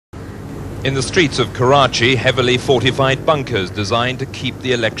In the streets of Karachi, heavily fortified bunkers designed to keep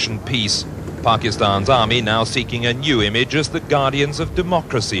the election peace. Pakistan's army now seeking a new image as the guardians of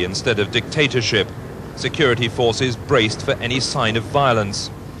democracy instead of dictatorship. Security forces braced for any sign of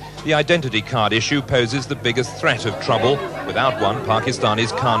violence. The identity card issue poses the biggest threat of trouble. Without one,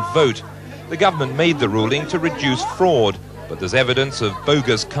 Pakistanis can't vote. The government made the ruling to reduce fraud, but there's evidence of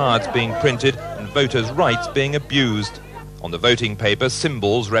bogus cards being printed and voters' rights being abused. On the voting paper,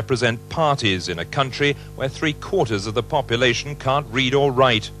 symbols represent parties in a country where 3/4 of the population can't read or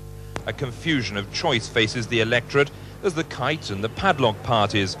write. A confusion of choice faces the electorate as the kite and the padlock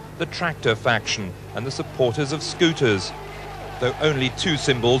parties, the tractor faction and the supporters of scooters. Though only 2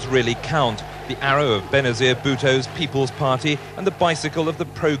 symbols really count, the arrow of Benazir Bhutto's People's Party and the bicycle of the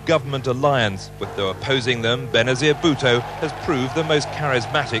pro-government alliance, with though opposing them, Benazir Bhutto has proved the most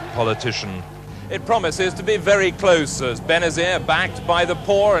charismatic politician. It promises to be very close as Benazir, backed by the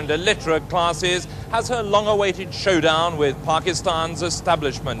poor and illiterate classes, has her long-awaited showdown with Pakistan's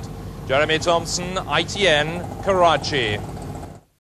establishment. Jeremy Thompson, ITN, Karachi.